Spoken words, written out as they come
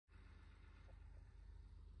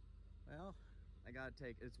I gotta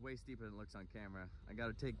take, it's way steeper than it looks on camera. I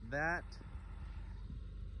gotta take that,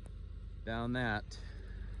 down that.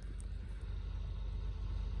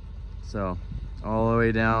 So, all the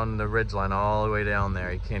way down the ridgeline, all the way down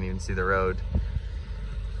there. You can't even see the road.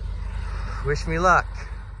 Wish me luck.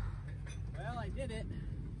 Well, I did it.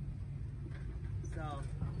 So,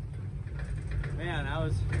 man, I'll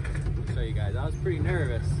show you guys. I was pretty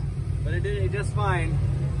nervous, but I did it just fine.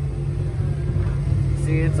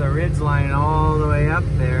 See, it's a ridge line all the way up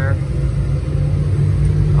there.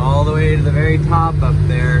 All the way to the very top up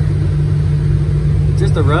there. It's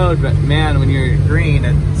just a road, but man, when you're green,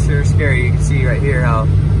 it's sure scary. You can see right here how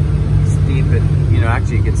steep it,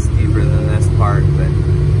 actually it gets steeper than this part, but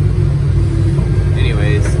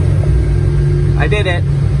anyways, I did it.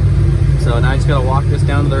 So now I just gotta walk this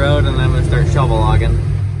down to the road and then I'm gonna start shovel logging.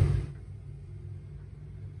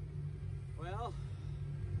 Well,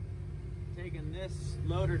 taking this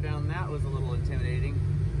loader down that was a little intimidating,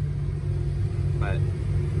 but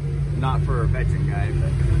not for a veteran guy,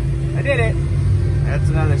 but I did it. That's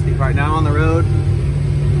another steep part. Now I'm on the road.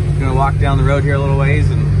 I'm gonna walk down the road here a little ways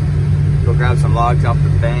and go grab some logs off the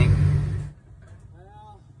bank.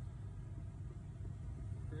 Well,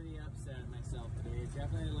 pretty upset at myself today. It's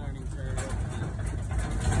definitely a learning curve.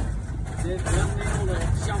 Wasn't able to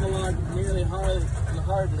shovel log nearly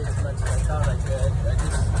hardly as much as I thought I could. I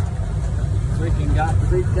just freaking got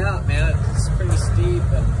freaked out, man. It's pretty steep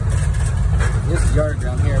and this yard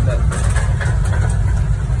around here, but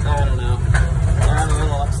I don't know. I'm a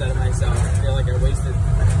little upset at myself. I feel like I wasted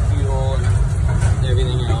fuel and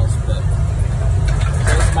everything else, but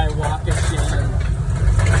there's my walk of shame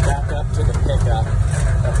back up to the pickup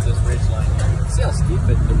up this ridgeline. See how steep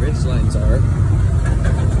the ridgelines are,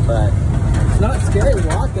 but it's not scary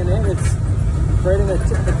walking it. It's afraid to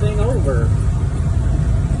tip the thing over.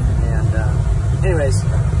 And anyways,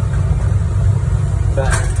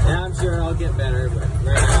 but I'm sure I'll get better. But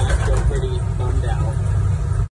right now,